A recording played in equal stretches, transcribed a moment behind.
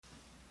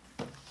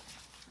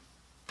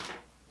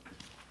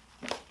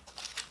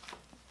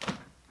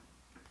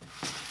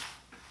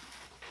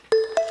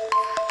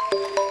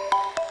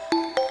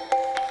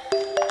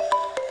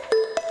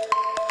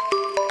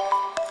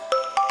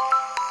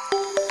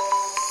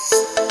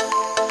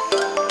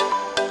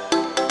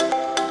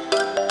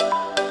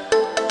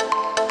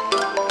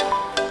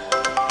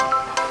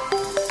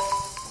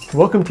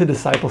Welcome to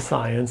Disciple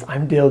Science.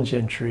 I'm Dale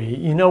Gentry.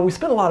 You know, we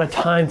spent a lot of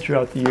time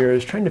throughout the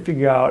years trying to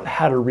figure out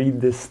how to read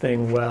this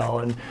thing well,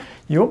 and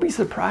you won't be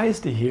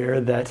surprised to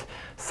hear that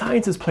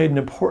science has played an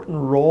important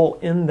role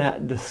in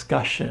that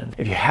discussion.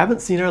 If you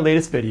haven't seen our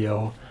latest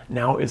video,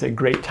 now is a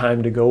great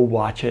time to go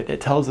watch it.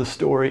 It tells the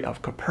story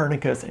of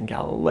Copernicus and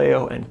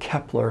Galileo and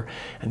Kepler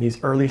and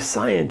these early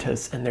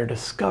scientists and their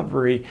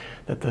discovery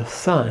that the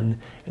sun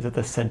is at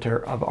the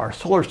center of our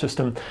solar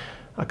system,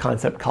 a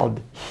concept called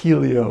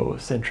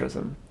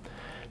heliocentrism.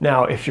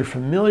 Now, if you're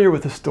familiar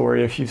with the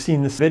story, if you've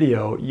seen this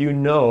video, you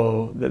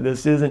know that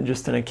this isn't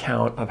just an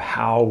account of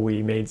how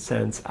we made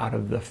sense out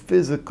of the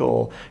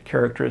physical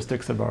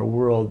characteristics of our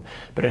world,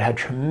 but it had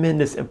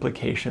tremendous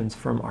implications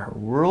from our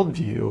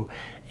worldview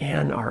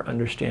and our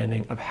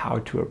understanding of how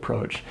to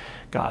approach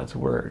God's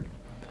Word.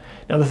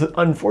 Now,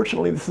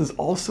 unfortunately, this is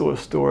also a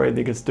story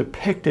that gets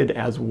depicted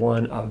as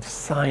one of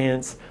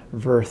science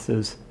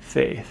versus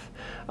faith,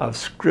 of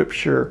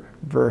scripture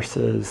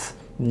versus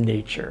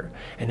nature.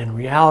 And in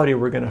reality,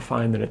 we're going to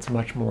find that it's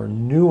much more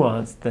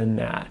nuanced than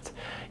that.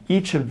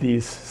 Each of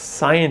these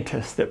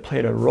scientists that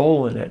played a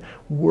role in it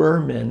were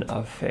men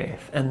of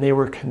faith, and they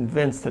were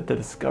convinced that the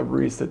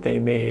discoveries that they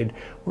made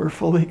were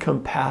fully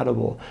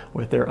compatible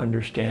with their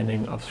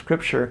understanding of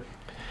Scripture,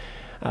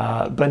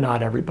 but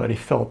not everybody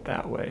felt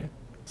that way.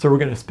 So we're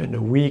going to spend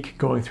a week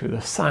going through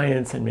the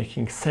science and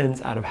making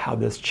sense out of how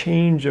this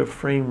change of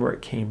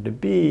framework came to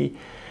be,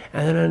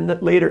 and then in a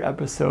later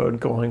episode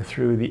going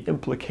through the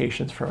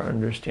implications for our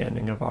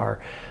understanding of our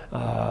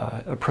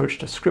approach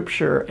to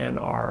Scripture and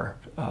our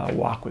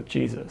walk with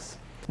Jesus.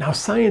 Now,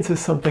 science is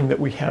something that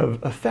we have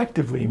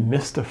effectively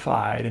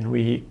mystified, and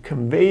we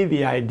convey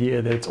the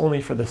idea that it's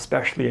only for the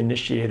specially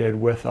initiated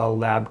with a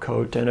lab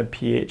coat and a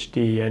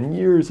PhD and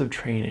years of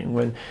training,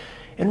 when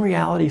in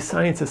reality,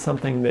 science is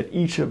something that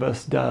each of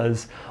us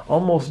does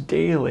almost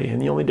daily,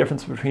 and the only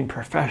difference between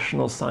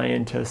professional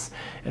scientists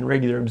and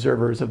regular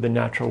observers of the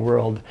natural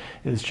world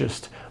is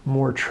just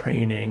more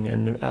training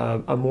and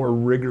a more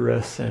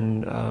rigorous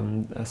and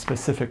a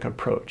specific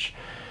approach.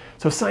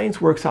 So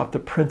science works off the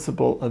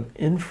principle of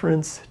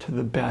inference to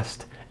the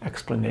best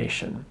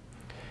explanation.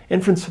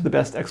 Inference to the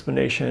best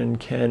explanation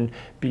can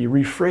be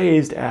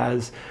rephrased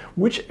as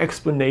which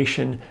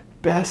explanation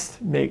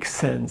best makes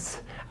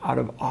sense out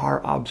of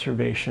our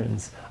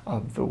observations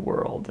of the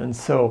world. And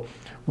so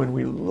when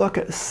we look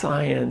at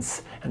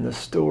science and the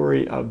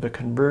story of the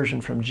conversion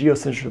from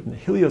geocentrism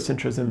to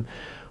heliocentrism,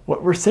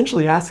 what we're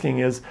essentially asking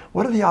is,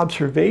 what are the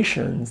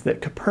observations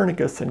that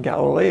Copernicus and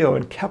Galileo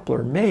and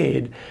Kepler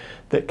made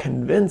that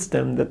convinced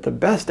them that the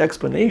best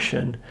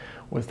explanation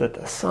was that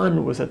the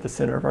sun was at the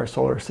center of our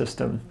solar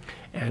system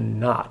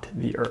and not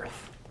the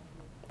Earth?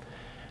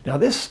 Now,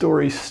 this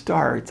story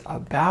starts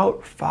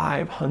about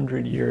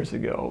 500 years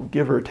ago,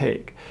 give or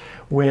take,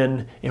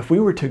 when if we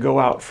were to go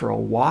out for a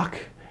walk,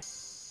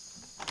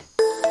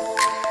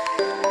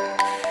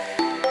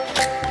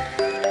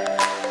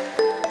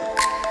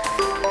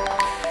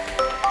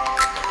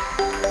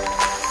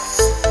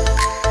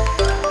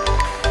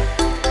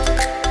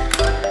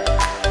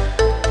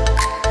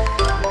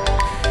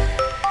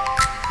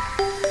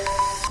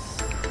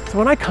 so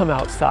when I come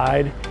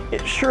outside,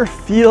 it sure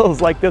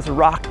feels like this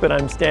rock that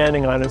I'm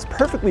standing on is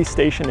perfectly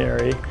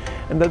stationary,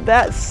 and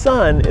that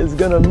sun is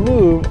going to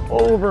move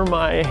over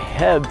my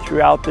head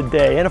throughout the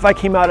day. And if I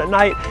came out at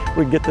night,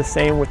 we'd get the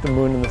same with the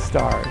moon and the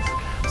stars.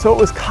 So it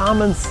was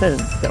common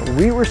sense that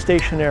we were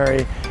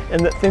stationary and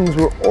that things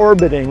were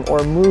orbiting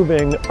or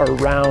moving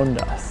around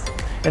us.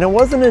 And it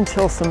wasn't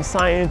until some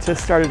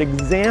scientists started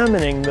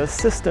examining the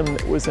system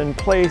that was in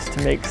place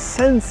to make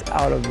sense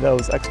out of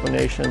those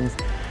explanations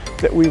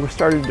that we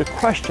started to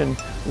question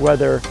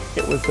whether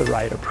it was the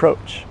right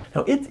approach.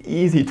 Now, it's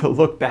easy to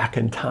look back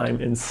in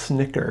time and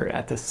snicker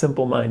at the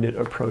simple-minded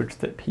approach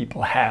that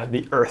people had.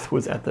 The Earth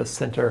was at the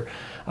center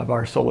of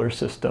our solar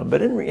system.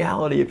 But in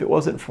reality, if it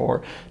wasn't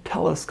for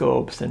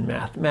telescopes and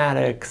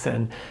mathematics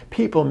and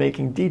people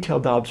making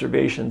detailed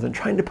observations and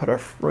trying to put a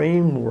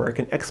framework,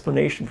 an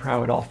explanation for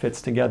how it all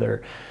fits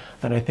together,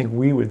 then I think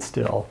we would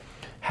still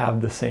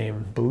have the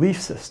same belief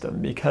system,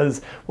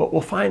 because what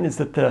we'll find is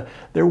that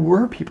there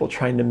were people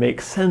trying to make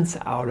sense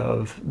out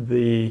of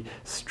the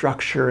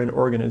structure and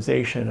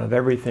organization of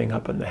everything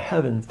up in the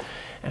heavens,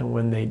 and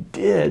when they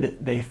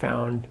did, they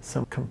found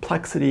some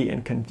complexity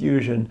and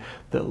confusion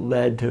that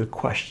led to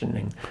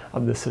questioning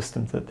of the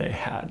systems that they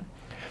had.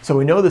 So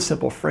we know the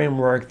simple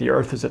framework: the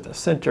Earth is at the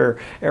center,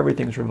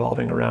 everything's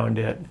revolving around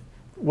it.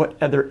 What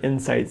other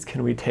insights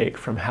can we take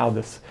from how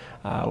this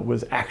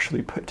was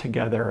actually put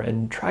together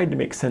and tried to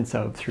make sense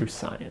of through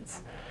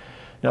science?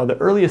 Now, the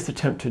earliest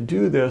attempt to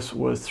do this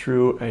was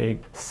through a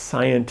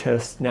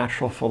scientist,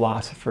 natural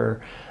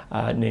philosopher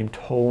named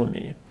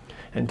Ptolemy.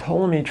 And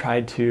Ptolemy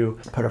tried to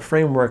put a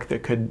framework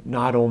that could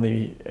not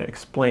only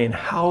explain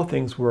how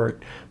things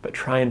worked, but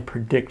try and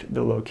predict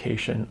the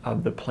location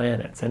of the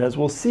planets. And as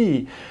we'll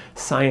see,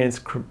 science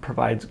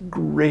provides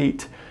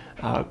great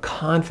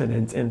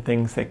confidence in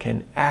things that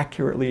can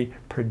accurately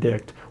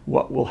predict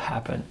what will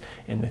happen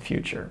in the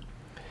future.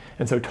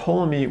 And so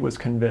Ptolemy was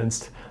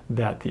convinced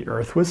that the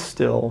Earth was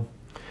still,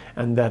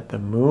 and that the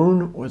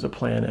moon was a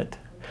planet,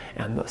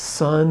 and the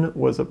sun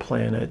was a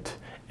planet,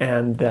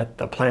 and that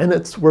the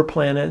planets were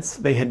planets.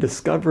 They had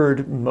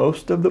discovered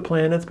most of the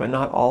planets, but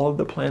not all of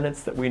the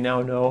planets that we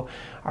now know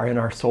are in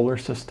our solar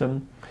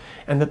system,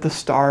 and that the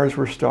stars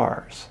were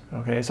stars.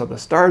 Okay, so the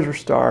stars were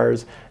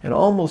stars, and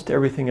almost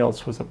everything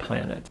else was a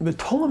planet. The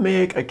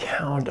Ptolemaic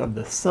account of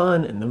the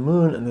sun and the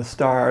moon and the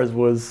stars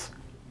was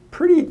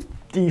pretty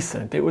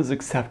decent. It was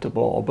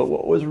acceptable, but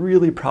what was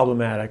really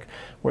problematic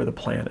were the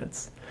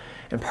planets.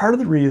 And part of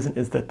the reason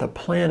is that the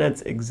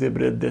planets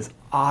exhibited this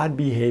odd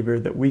behavior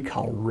that we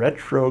call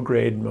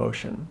retrograde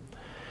motion.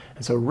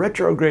 And so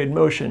retrograde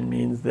motion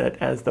means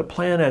that as the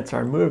planets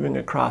are moving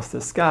across the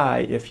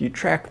sky, if you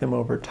track them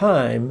over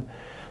time,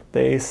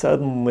 they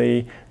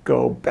suddenly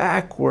go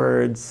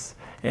backwards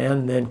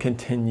and then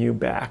continue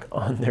back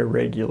on their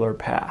regular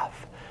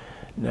path.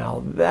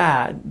 Now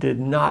that did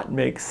not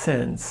make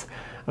sense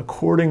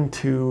according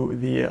to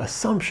the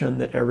assumption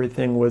that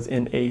everything was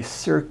in a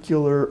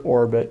circular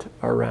orbit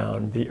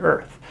around the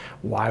Earth.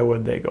 Why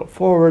would they go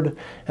forward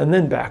and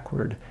then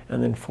backward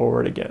and then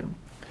forward again?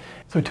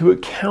 So to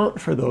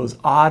account for those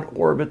odd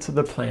orbits of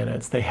the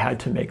planets, they had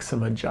to make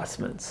some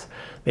adjustments.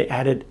 They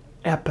added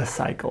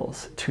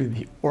epicycles to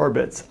the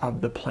orbits of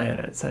the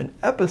planets. An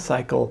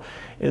epicycle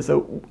is,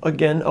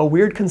 again, a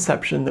weird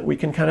conception that we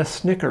can kind of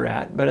snicker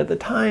at, but at the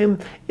time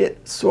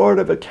it sort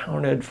of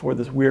accounted for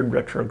this weird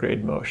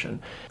retrograde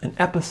motion. An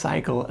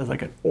epicycle is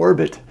like an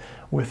orbit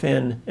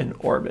within an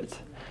orbit.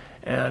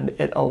 And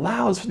it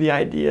allows for the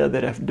idea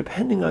that if,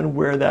 depending on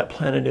where that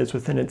planet is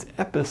within its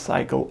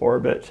epicycle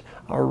orbit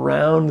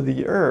around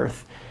the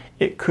Earth,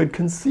 it could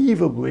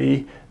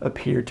conceivably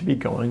appear to be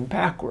going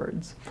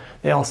backwards.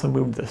 They also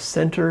moved the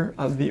center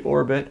of the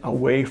orbit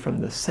away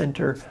from the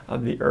center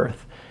of the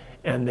Earth,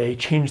 and they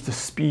changed the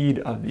speed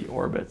of the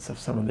orbits of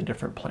some of the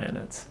different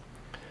planets.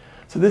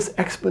 So this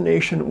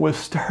explanation was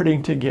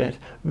starting to get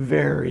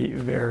very,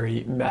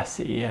 very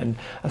messy, and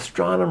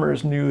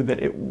astronomers knew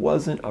that it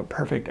wasn't a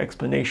perfect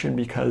explanation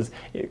because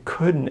it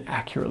couldn't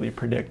accurately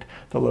predict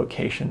the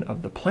location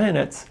of the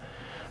planets.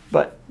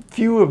 But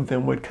few of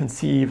them would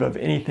conceive of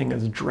anything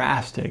as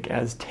drastic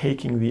as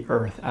taking the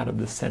Earth out of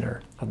the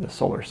center of the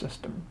solar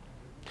system.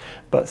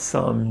 But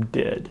some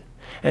did.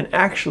 And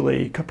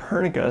actually,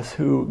 Copernicus,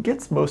 who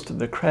gets most of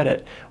the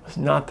credit, was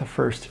not the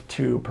first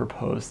to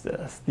propose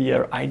this. The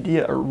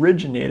idea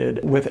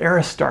originated with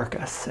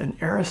Aristarchus, and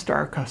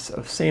Aristarchus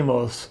of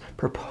Samos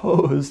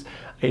proposed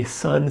a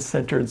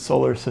sun-centered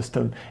solar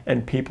system,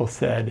 and people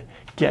said,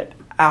 "Get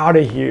out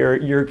of here,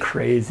 you're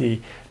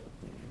crazy.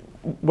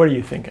 What are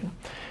you thinking?"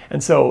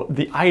 And so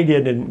the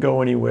idea didn't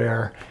go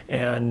anywhere,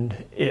 and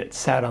it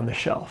sat on the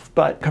shelf.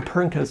 But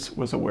Copernicus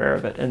was aware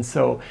of it, and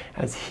so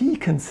as he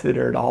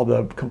considered all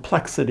the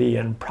complexity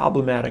and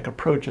problematic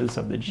approaches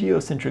of the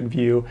geocentric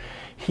view,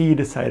 he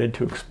decided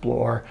to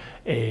explore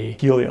a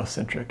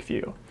heliocentric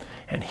view.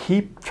 And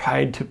he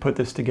tried to put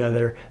this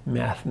together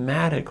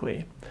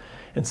mathematically.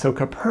 And so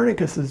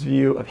Copernicus's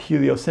view of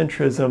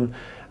heliocentrism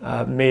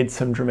made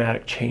some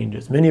dramatic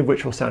changes, many of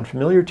which will sound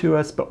familiar to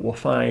us, but we'll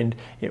find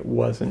it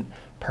wasn't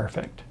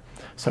perfect.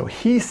 So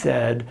he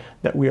said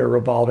that we are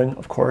revolving,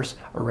 of course,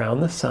 around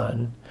the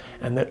sun,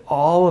 and that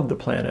all of the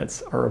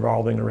planets are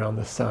revolving around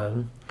the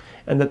sun,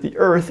 and that the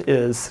Earth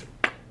is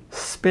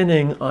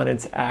spinning on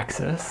its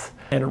axis,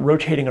 and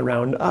rotating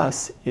around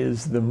us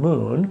is the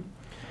moon.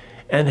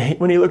 And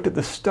when he looked at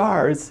the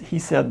stars, he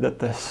said that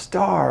the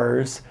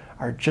stars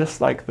are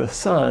just like the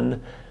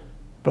sun,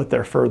 but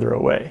they're further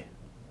away.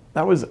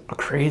 That was a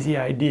crazy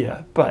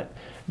idea, but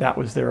that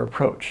was their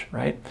approach,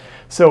 right?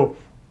 So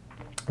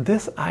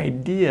this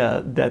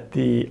idea that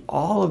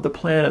all of the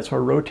planets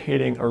were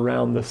rotating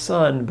around the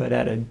sun but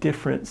at a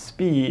different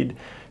speed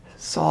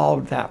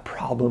solved that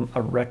problem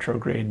of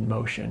retrograde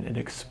motion. It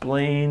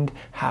explained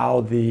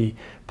how the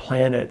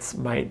planets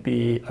might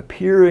be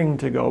appearing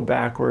to go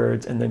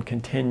backwards and then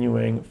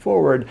continuing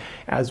forward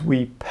as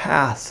we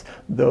pass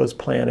those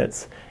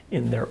planets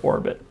in their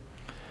orbit.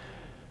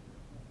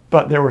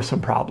 But there were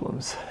some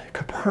problems.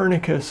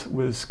 Copernicus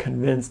was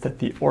convinced that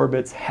the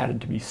orbits had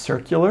to be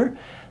circular.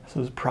 This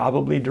was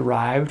probably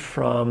derived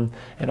from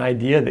an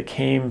idea that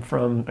came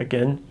from,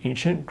 again,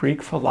 ancient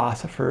Greek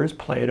philosophers,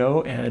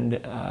 Plato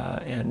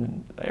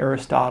and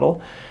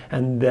Aristotle,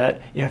 and that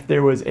if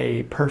there was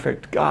a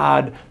perfect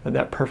God,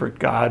 that perfect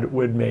God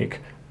would make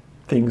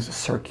things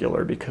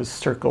circular because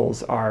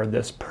circles are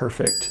this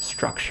perfect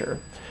structure.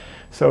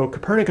 So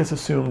Copernicus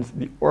assumed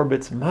the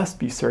orbits must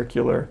be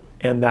circular,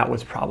 and that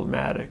was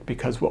problematic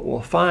because what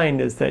we'll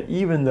find is that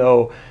even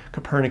though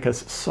Copernicus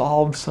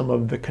solved some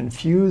of the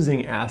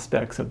confusing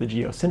aspects of the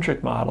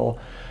geocentric model,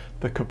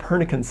 the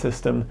Copernican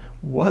system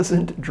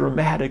wasn't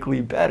dramatically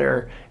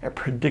better at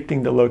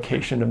predicting the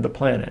location of the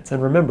planets.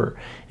 And remember,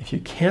 if you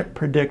can't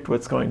predict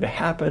what's going to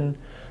happen,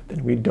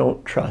 then we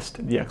don't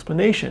trust the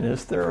explanation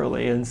as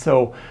thoroughly. And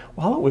so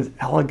while it was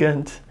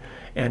elegant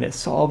and it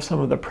solved some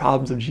of the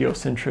problems of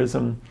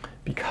geocentrism,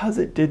 because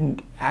it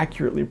didn't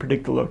accurately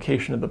predict the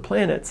location of the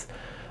planets,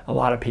 a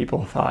lot of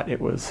people thought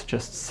it was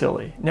just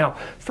silly. Now,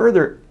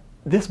 further,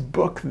 this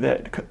book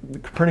that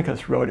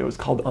Copernicus wrote, it was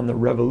called On the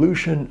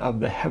Revolution of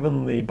the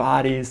Heavenly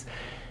Bodies.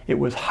 It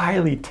was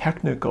highly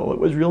technical. It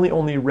was really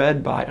only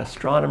read by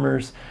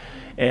astronomers,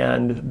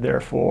 and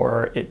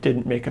therefore it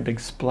didn't make a big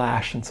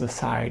splash in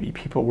society.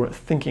 People weren't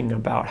thinking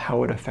about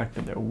how it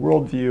affected their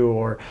worldview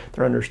or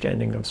their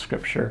understanding of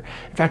Scripture.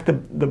 In fact,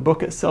 the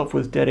book itself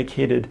was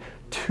dedicated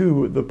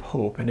to the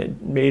Pope, and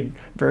it made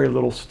very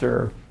little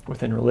stir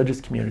within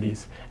religious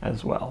communities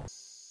as well.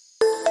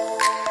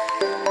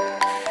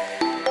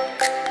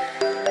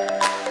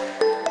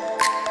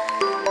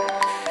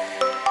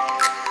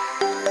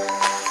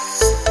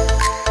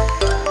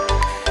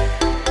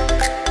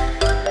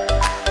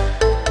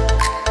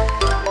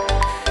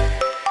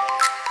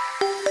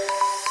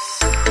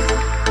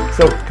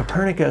 So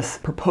Copernicus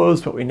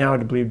proposed what we now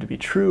believe to be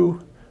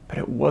true, but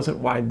it wasn't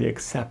widely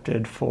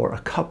accepted for a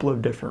couple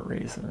of different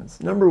reasons.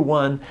 Number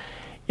one,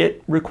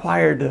 it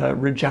required a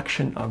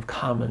rejection of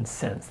common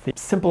sense, the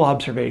simple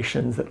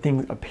observations that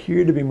things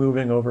appear to be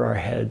moving over our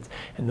heads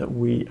and that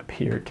we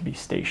appear to be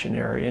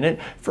stationary. And it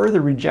further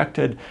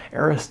rejected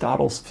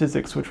Aristotle's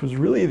physics, which was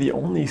really the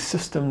only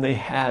system they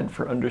had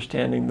for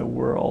understanding the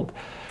world.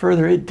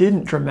 Further, it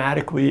didn't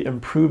dramatically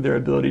improve their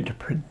ability to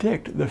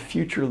predict the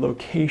future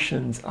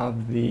locations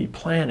of the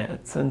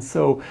planets. And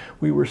so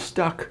we were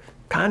stuck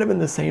kind of in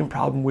the same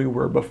problem we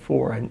were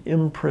before, an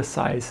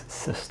imprecise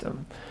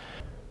system.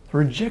 The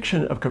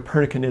rejection of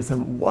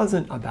Copernicanism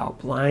wasn't about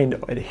blind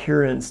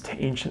adherence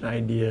to ancient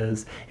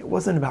ideas. It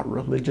wasn't about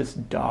religious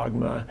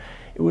dogma.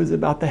 It was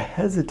about the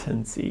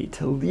hesitancy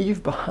to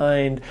leave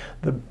behind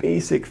the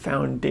basic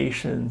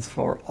foundations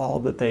for all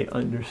that they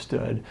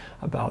understood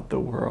about the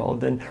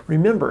world. And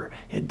remember,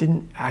 it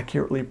didn't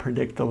accurately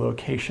predict the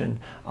location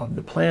of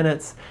the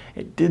planets.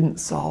 It didn't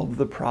solve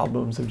the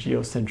problems of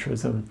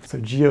geocentrism, so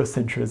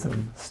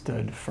geocentrism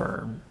stood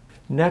firm.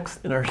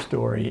 Next in our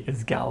story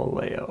is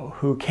Galileo,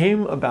 who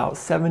came about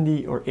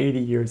 70 or 80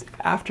 years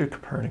after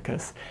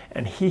Copernicus,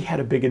 and he had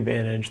a big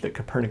advantage that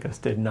Copernicus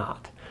did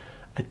not: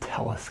 a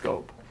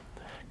telescope.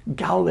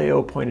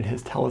 Galileo pointed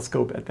his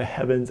telescope at the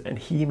heavens and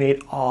he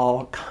made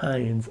all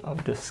kinds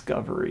of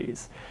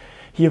discoveries.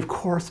 He of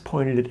course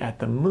pointed it at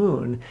the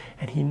moon,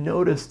 and he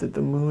noticed that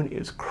the moon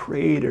is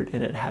cratered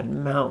and it had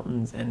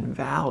mountains and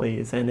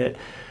valleys, and it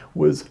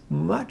was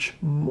much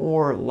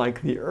more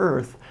like the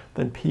Earth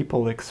than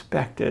people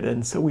expected.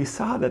 And so we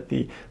saw that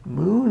the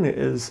moon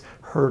is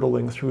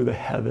hurtling through the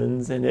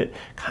heavens, and it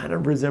kind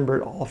of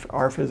resembled all of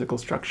our physical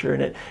structure,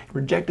 and it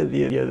rejected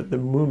the idea that the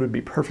moon would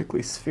be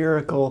perfectly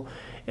spherical,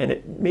 and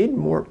it made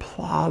more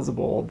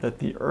plausible that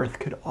the Earth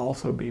could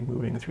also be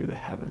moving through the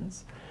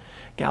heavens.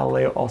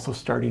 Galileo also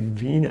studied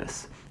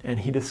Venus, and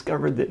he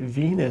discovered that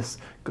Venus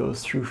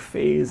goes through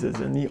phases,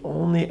 and the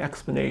only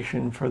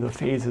explanation for the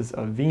phases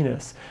of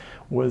Venus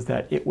was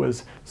that it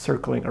was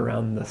circling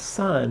around the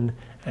sun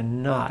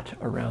and not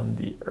around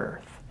the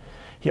Earth.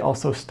 He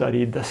also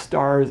studied the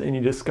stars, and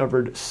he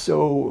discovered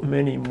so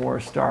many more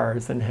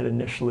stars than had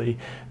initially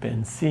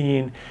been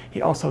seen.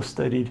 He also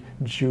studied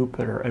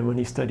Jupiter, and when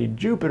he studied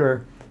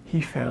Jupiter,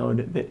 he found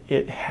that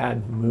it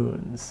had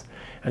moons.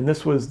 And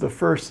this was the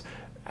first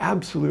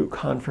absolute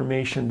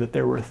confirmation that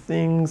there were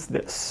things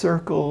that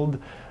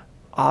circled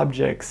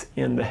objects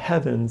in the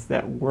heavens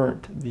that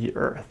weren't the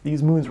Earth.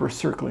 These moons were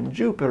circling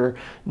Jupiter,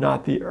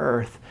 not the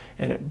Earth,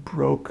 and it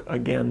broke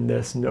again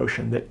this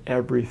notion that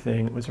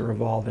everything was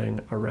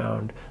revolving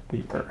around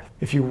the Earth.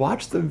 If you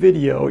watch the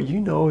video, you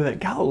know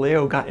that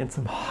Galileo got in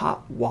some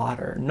hot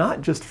water,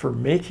 not just for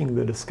making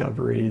the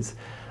discoveries,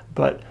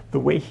 but the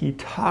way he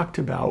talked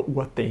about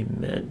what they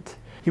meant.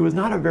 He was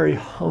not a very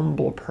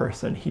humble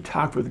person. He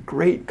talked with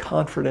great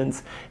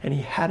confidence, and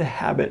he had a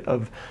habit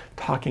of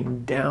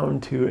talking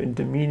down to and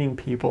demeaning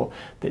people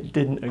that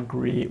didn't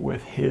agree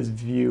with his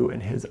view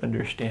and his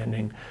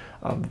understanding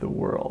of the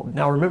world.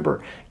 Now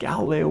remember,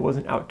 Galileo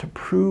wasn't out to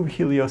prove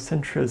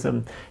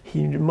heliocentrism.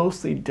 He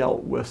mostly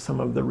dealt with some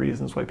of the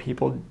reasons why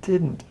people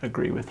didn't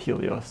agree with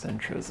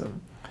heliocentrism.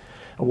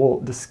 And we'll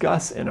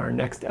discuss in our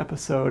next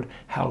episode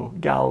how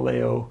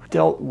Galileo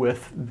dealt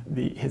with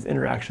his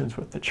interactions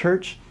with the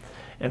church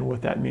and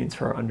what that means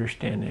for our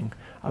understanding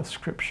of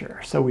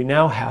Scripture. So we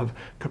now have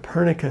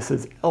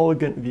Copernicus's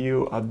elegant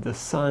view of the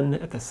sun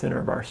at the center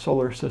of our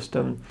solar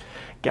system,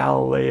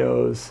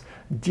 Galileo's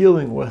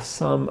dealing with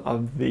some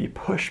of the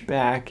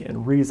pushback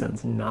and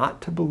reasons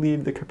not to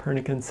believe the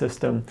Copernican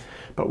system,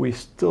 but we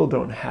still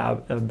don't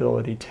have an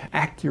ability to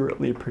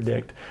accurately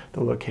predict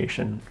the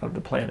location of the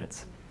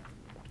planets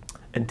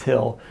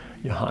until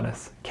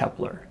Johannes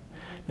Kepler.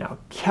 Now,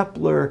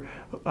 Kepler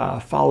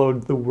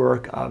followed the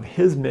work of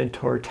his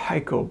mentor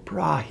Tycho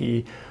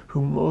Brahe,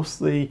 who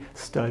mostly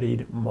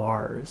studied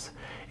Mars.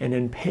 And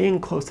in paying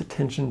close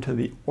attention to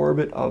the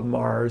orbit of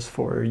Mars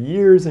for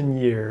years and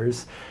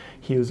years,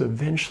 he was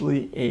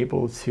eventually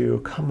able to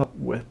come up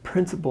with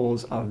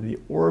principles of the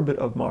orbit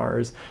of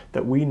Mars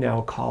that we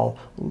now call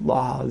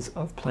laws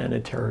of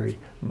planetary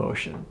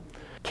motion.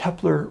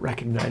 Kepler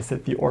recognized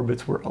that the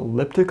orbits were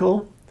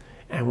elliptical,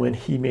 And when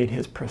he made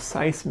his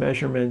precise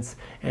measurements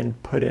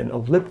and put in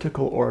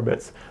elliptical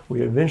orbits,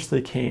 we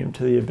eventually came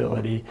to the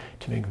ability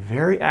to make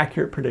very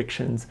accurate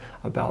predictions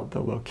about the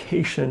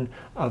location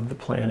of the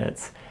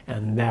planets,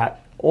 and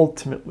that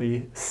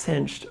ultimately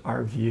cinched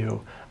our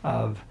view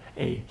of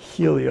a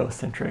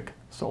heliocentric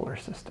solar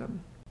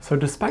system. So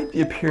despite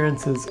the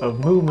appearances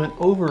of movement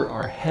over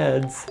our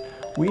heads,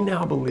 we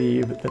now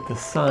believe that the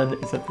sun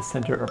is at the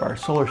center of our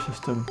solar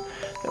system,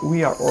 that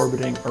we are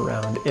orbiting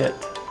around it,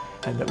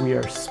 and that we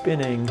are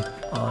spinning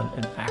on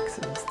an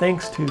axis,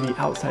 thanks to the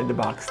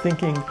outside-the-box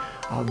thinking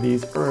of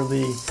these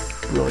early,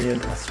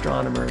 brilliant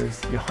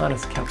astronomers,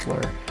 Johannes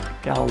Kepler,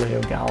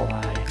 Galileo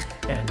Galilei,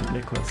 and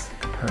Nicholas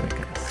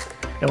Copernicus.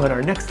 Now in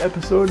our next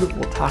episode,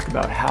 we'll talk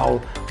about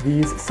how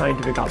these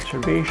scientific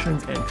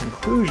observations and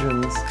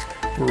conclusions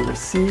were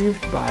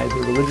received by the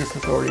religious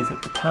authorities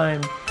at the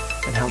time,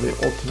 and how they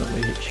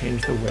ultimately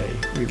changed the way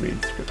we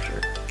read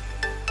Scripture.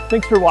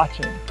 Thanks for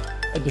watching.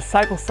 At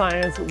Disciple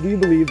Science, we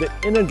believe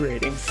that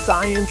integrating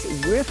science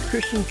with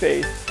Christian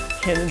faith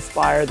can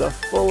inspire the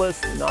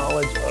fullest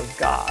knowledge of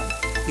God.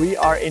 We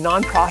are a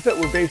nonprofit.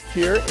 We're based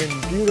here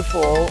in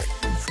beautiful,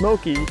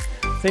 smoky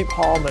St.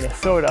 Paul,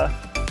 Minnesota,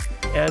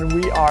 and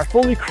we are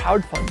fully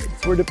crowdfunded.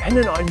 So we're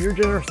dependent on your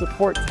generous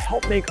support to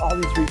help make all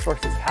these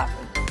resources happen.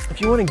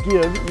 If you want to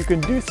give, you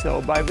can do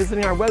so by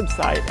visiting our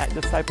website at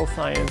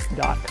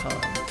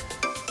disciplescience.com.